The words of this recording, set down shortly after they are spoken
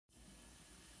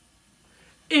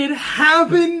It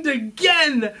happened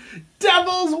again!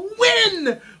 Devils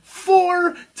win!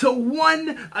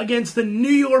 4-1 against the New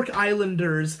York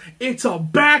Islanders. It's a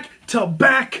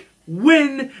back-to-back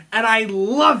win, and I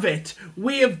love it.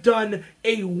 We have done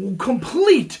a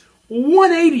complete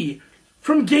 180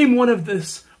 from game one of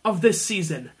this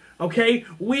season. Okay?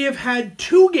 We have had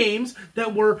two games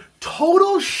that were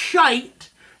total shite,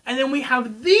 and then we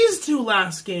have these two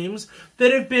last games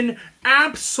that have been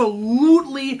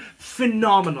absolutely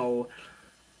phenomenal.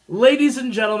 Ladies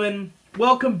and gentlemen,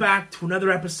 welcome back to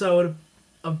another episode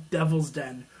of Devil's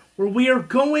Den, where we are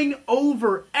going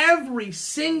over every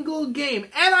single game,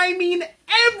 and I mean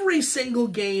every single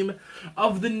game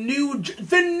of the New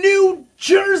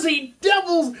Jersey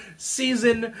Devils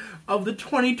season of the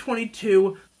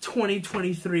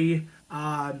 2022-2023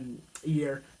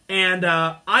 year. And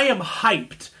I am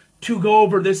hyped to go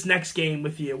over this next game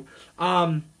with you.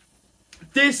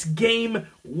 This game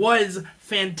was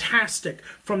fantastic.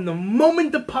 From the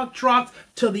moment the puck dropped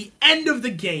till the end of the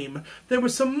game. There were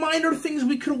some minor things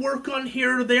we could work on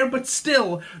here or there, but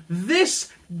still,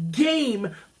 this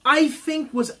game, I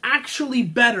think, was actually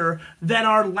better than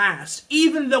our last,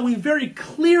 even though we very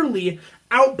clearly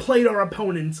outplayed our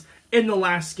opponents in the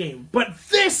last game. But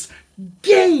this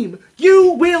game,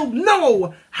 you will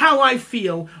know how I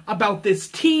feel about this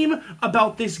team,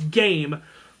 about this game.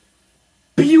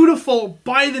 Beautiful,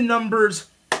 by the numbers.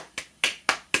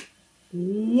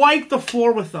 Wiped the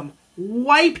floor with them.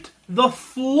 Wiped the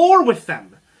floor with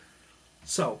them.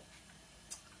 So,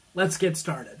 let's get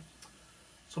started.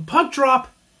 So, puck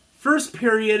drop, first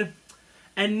period,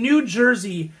 and New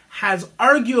Jersey has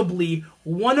arguably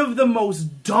one of the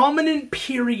most dominant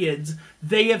periods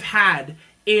they have had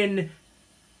in,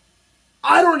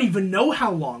 I don't even know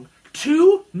how long,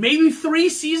 2, maybe 3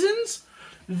 seasons?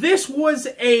 This was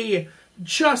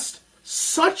just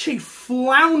such a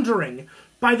floundering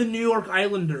by the New York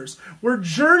Islanders, where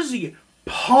Jersey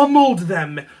pummeled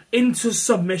them into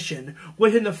submission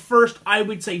within the first, I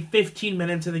would say, 15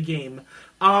 minutes of the game.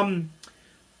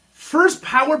 First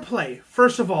power play,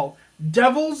 first of all,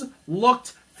 Devils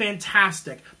looked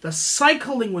fantastic. The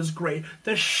cycling was great.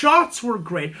 The shots were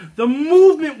great. The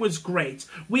movement was great.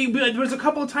 There was a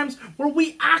couple of times where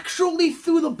we actually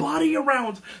threw the body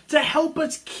around to help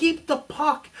us keep the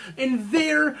puck in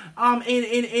there,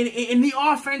 in the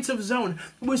offensive zone.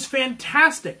 It was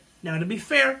fantastic. Now, to be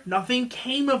fair, nothing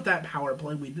came of that power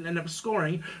play. We didn't end up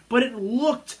scoring, but it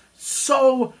looked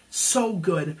so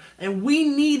good. And we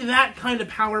need that kind of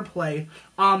power play,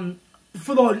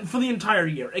 for the entire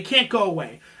year. It can't go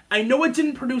away. I know it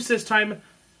didn't produce this time.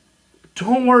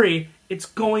 Don't worry. It's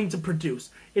going to produce.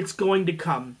 It's going to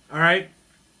come. Alright?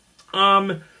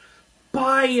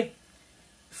 By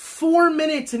 4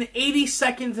 minutes and 80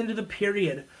 seconds into the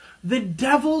period, the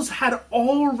Devils had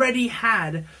already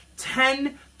had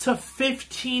 10 to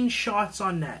 15 shots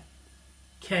on net.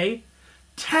 Okay?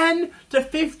 10 to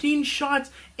 15 shots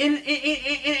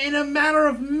in a matter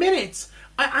of minutes.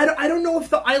 I don't know if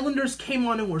the Islanders came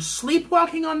on and were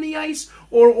sleepwalking on the ice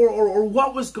or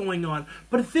what was going on,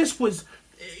 but this was,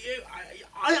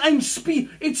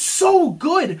 it's so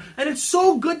good, and it's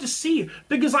so good to see,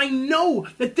 because I know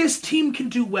that this team can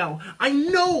do well. I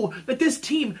know that this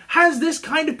team has this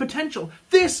kind of potential,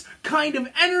 this kind of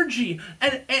energy,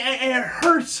 and it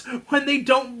hurts when they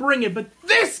don't bring it, but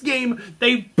this game,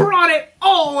 they brought it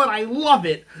all, and I love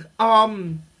it.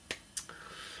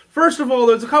 First of all,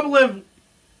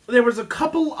 there was a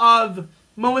couple of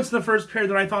moments in the first period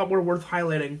that I thought were worth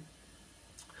highlighting.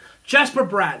 Jesper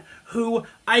Bratt, who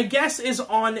I guess is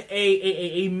on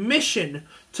a mission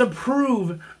to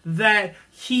prove that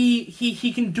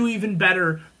he can do even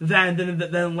better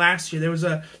than last year. There was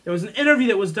an interview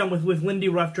that was done with Lindy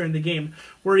Ruff during the game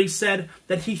where he said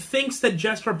that he thinks that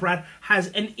Jesper Bratt has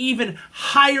an even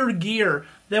higher gear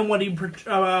than what he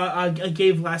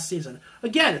gave last season.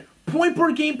 Again,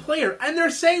 point-per-game player, and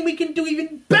they're saying we can do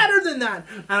even better than that,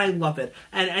 and I love it.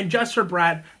 And Jesper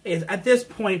Bratt is, at this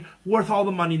point, worth all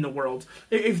the money in the world.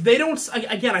 If they don't,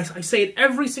 again, I say it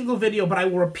every single video, but I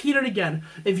will repeat it again,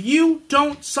 if you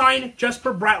don't sign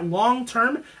Jesper Bratt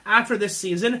long-term after this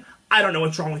season, I don't know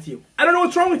what's wrong with you. I don't know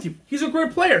what's wrong with you. He's a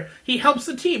great player. He helps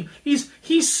the team. He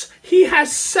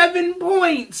has 7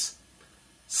 points.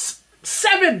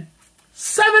 7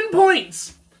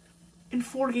 points in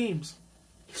 4 games.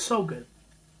 So good.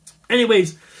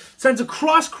 Anyways, sends a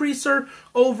cross-creaser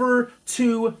over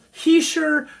to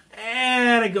Hischier,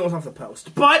 and it goes off the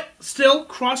post. But still,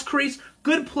 cross-crease,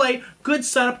 good play, good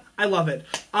setup. I love it.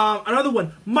 Another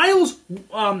one, Miles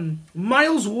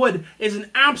Wood is an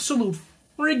absolute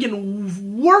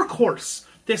friggin' workhorse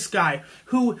This guy,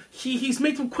 who he's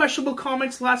made some questionable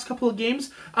comments the last couple of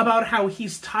games about how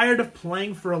he's tired of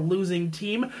playing for a losing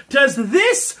team. Does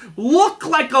this look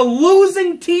like a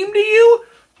losing team to you?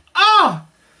 Ah!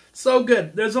 So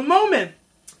good. There's a moment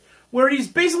where he's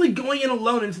basically going in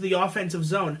alone into the offensive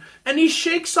zone, and he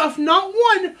shakes off not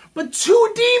one, but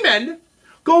two D-men,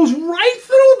 goes right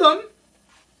through them,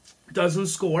 doesn't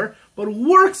score, but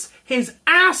works his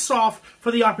ass off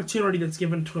for the opportunity that's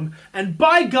given to him. And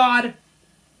by God,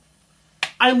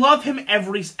 I love him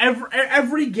every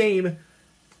game.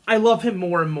 I love him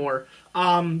more and more.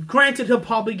 Granted, he'll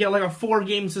probably get like a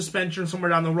 4-game suspension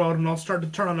somewhere down the road, and I'll start to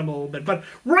turn on him a little bit. But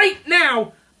right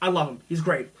now, I love him. He's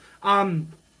great.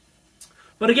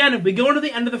 But again, we go into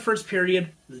the end of the first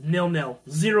period, 0-0,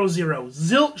 0-0,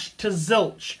 zilch to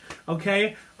zilch,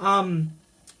 okay?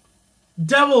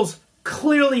 Devils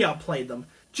clearly outplayed them.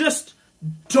 Just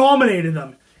dominated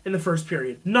them in the first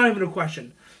period. Not even a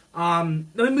question. Then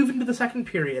we move into the second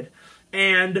period,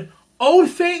 and oh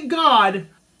thank God,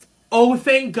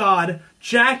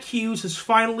 Jack Hughes has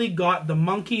finally got the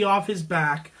monkey off his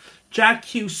back. Jack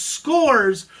Hughes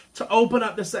scores to open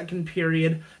up the second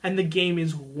period, and the game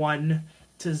is 1-0.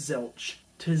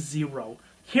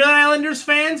 Here, Islanders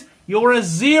fans, you're a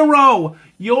 0.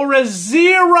 You're a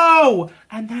 0,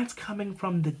 and that's coming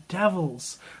from the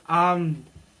Devils.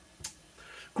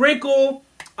 Great goal.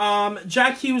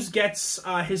 Jack Hughes gets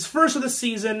his first of the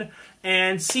season,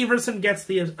 and Severson gets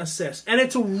the assist. And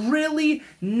it's a really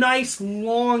nice,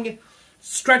 long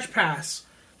stretch pass.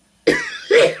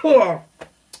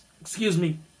 Excuse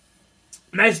me.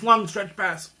 Nice, long stretch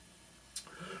pass.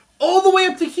 All the way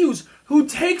up to Hughes, who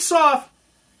takes off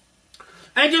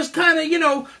and just kind of,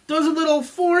 does a little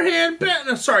forehand,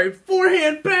 backhand,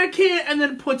 and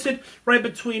then puts it right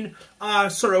between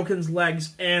Sorokin's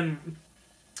legs. And,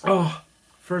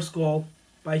 first goal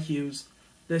by Hughes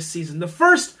this season. The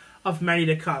first of many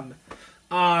to come.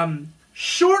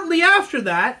 Shortly after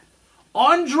that,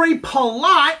 Andre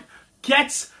Palat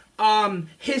gets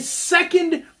his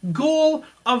second goal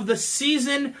of the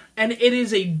season, and it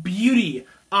is a beauty.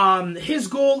 His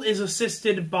goal is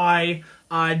assisted by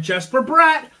Jesper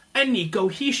Bratt and Nico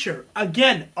Hischier.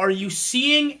 Again, are you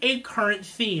seeing a current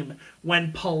theme?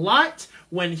 When Palat,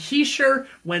 when Hischier,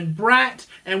 when Bratt,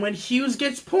 and when Hughes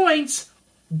gets points,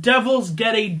 Devils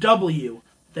get a W.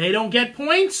 They don't get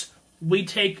points, we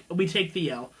take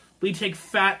the L. We take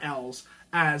fat L's,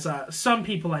 as some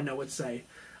people I know would say.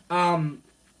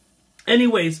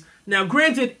 Anyways, now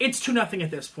granted, it's 2-0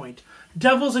 at this point.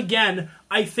 Devils, again,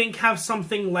 I think have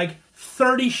something like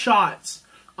 30 shots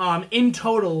in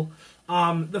total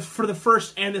for the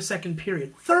first and the second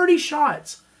period. 30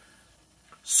 shots.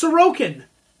 Sorokin,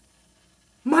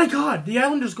 my God, the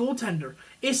Islanders goaltender,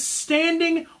 is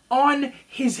standing on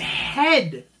his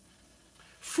head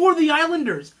for the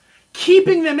Islanders,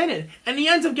 keeping them in it. And he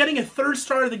ends up getting a third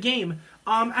star of the game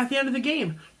at the end of the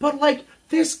game. But,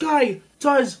 this guy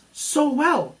does so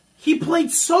well. He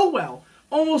played so well.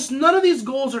 Almost none of these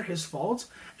goals are his fault.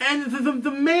 And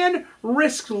the man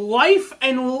risked life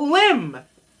and limb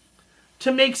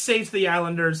to make saves to the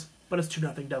Islanders. But it's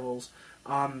 2-0 Devils.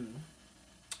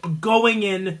 Going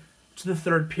in to the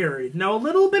third period. Now, a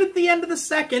little bit at the end of the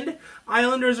second,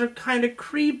 Islanders are kind of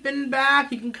creeping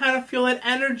back. You can kind of feel that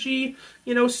energy,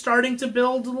 starting to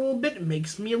build a little bit. It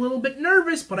makes me a little bit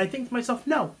nervous, but I think to myself,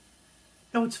 no,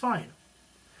 it's fine.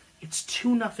 It's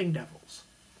 2-0 Devils.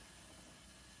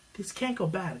 This can't go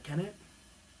bad, can it?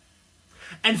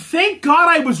 And thank God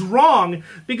I was wrong,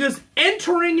 because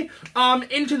entering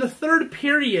into the third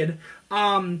period,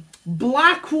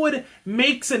 Blackwood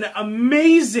makes an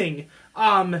amazing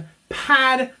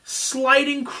pad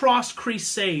sliding cross crease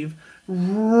save,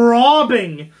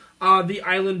 robbing the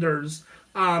Islanders.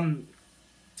 And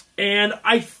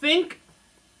I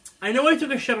know I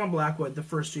took a shit on Blackwood the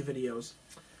first 2 videos.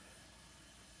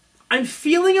 I'm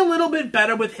feeling a little bit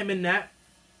better with him in net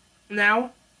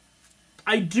now.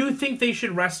 I do think they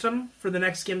should rest him for the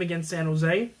next game against San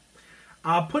Jose.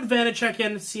 Put Vanacek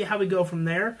in, see how we go from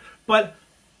there. But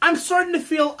I'm starting to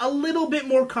feel a little bit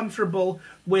more comfortable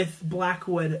with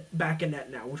Blackwood back in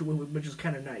net now, which is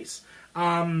kind of nice.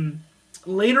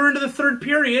 Later into the third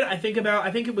period, I think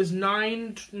it was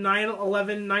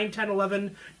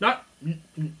 9-10-11, not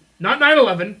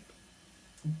 9-11,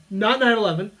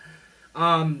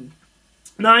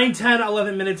 9, 10,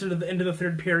 11 minutes into the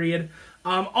third period.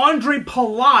 Andre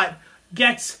Palat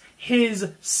gets his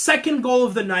second goal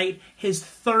of the night, his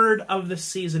third of the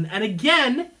season. And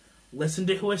again, listen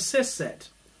to who assists it.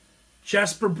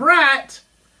 Jesper Bratt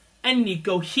and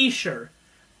Nico Hischier.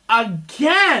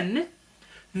 Again,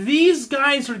 these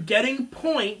guys are getting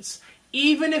points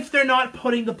even if they're not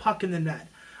putting the puck in the net.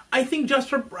 I think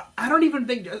I don't even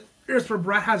think Jesper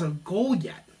Bratt has a goal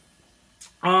yet.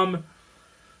 Or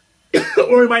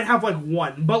he might have like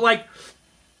one, but like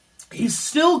he's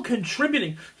still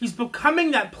contributing. He's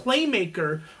becoming that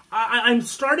playmaker. I'm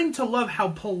starting to love how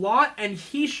Palat and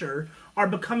Hischier are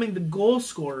becoming the goal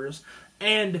scorers.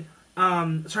 And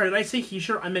sorry, did I say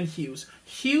Hischier? I meant Hughes.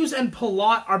 Hughes and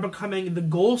Palat are becoming the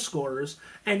goal scorers,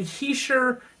 and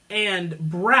Hischier and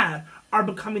Bratt are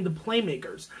becoming the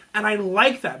playmakers. And I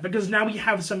like that, because now we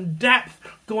have some depth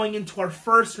going into our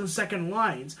first and second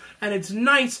lines, and it's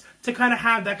nice to kind of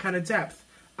have that kind of depth.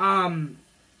 Now,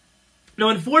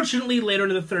 unfortunately, later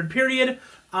in the third period,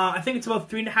 I think it's about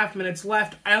 3.5 minutes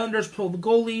left, Islanders pull the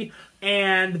goalie,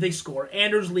 and they score.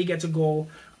 Anders Lee gets a goal.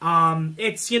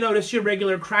 It's, just your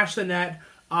regular crash the net,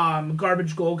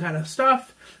 garbage goal kind of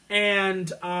stuff,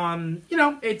 and,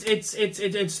 it's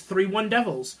 3-1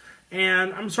 Devils.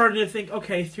 And I'm starting to think,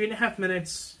 okay, 3.5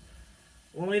 minutes,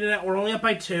 we're only up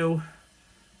by 2.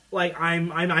 Like,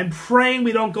 I'm praying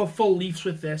we don't go full Leafs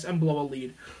with this and blow a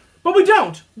lead. But we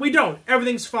don't.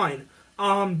 Everything's fine.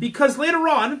 Because later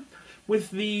on,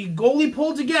 with the goalie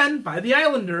pulled again by the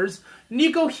Islanders,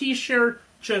 Nico Hischier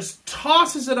just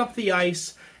tosses it up the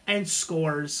ice and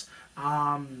scores.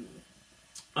 I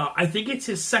think it's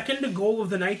his second goal of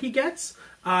the night he gets.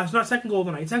 It's not second goal of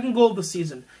the night, second goal of the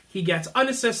season. He gets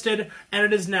unassisted, and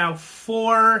it is now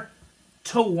 4-1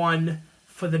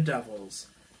 for the Devils.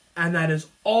 And that is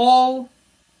all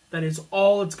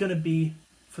it's going to be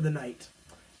for the night.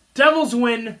 Devils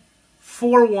win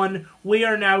 4-1. We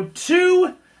are now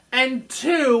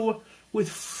 2-2 with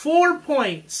 4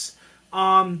 points.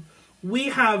 We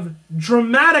have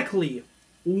dramatically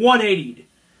 180'd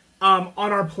on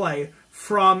our play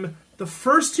from the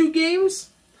first 2 games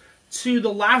to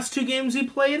the last 2 games we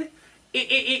played.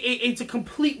 It's a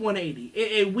complete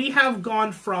 180. We have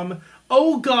gone from,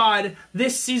 oh God,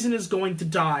 this season is going to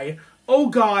die, oh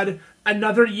God,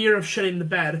 another year of shitting the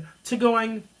bed, to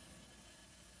going,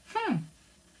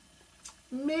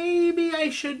 maybe I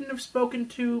shouldn't have spoken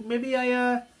to, maybe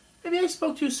I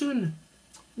spoke too soon.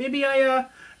 Maybe I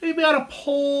ought to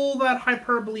pull that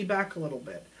hyperbole back a little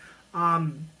bit.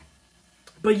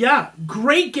 But yeah,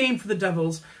 great game for the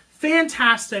Devils.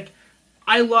 Fantastic.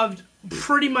 I loved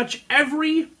pretty much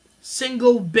every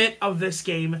single bit of this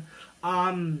game.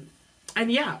 And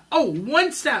yeah. Oh,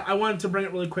 one stat I wanted to bring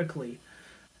up really quickly.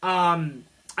 I've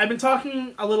been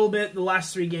talking a little bit the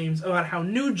last 3 games about how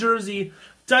New Jersey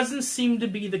doesn't seem to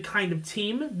be the kind of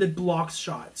team that blocks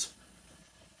shots.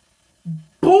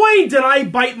 Boy, did I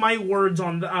bite my words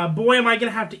on boy, am I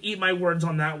going to have to eat my words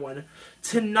on that one.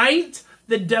 Tonight,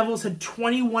 the Devils had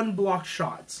 21 blocked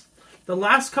shots. The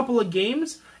last couple of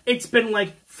games, it's been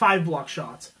like 5 block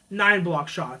shots, 9 block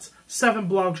shots, 7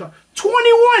 block shots.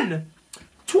 21!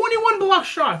 21 block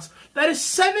shots. That is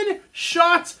 7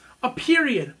 shots a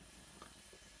period.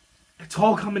 It's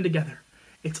all coming together.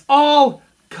 It's all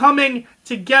coming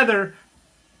together.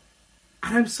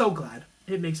 And I'm so glad.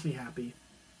 It makes me happy.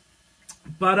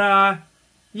 But,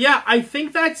 yeah, I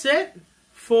think that's it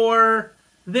for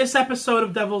this episode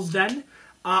of Devil's Den.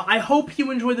 I hope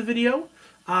you enjoyed the video.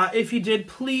 If you did,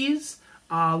 please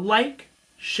like,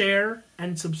 share,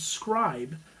 and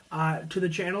subscribe to the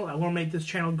channel. I want to make this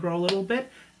channel grow a little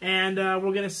bit. And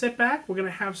we're going to sit back, we're going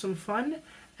to have some fun,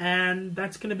 and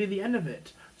that's going to be the end of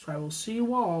it. So I will see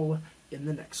you all in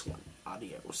the next one.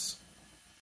 Adios.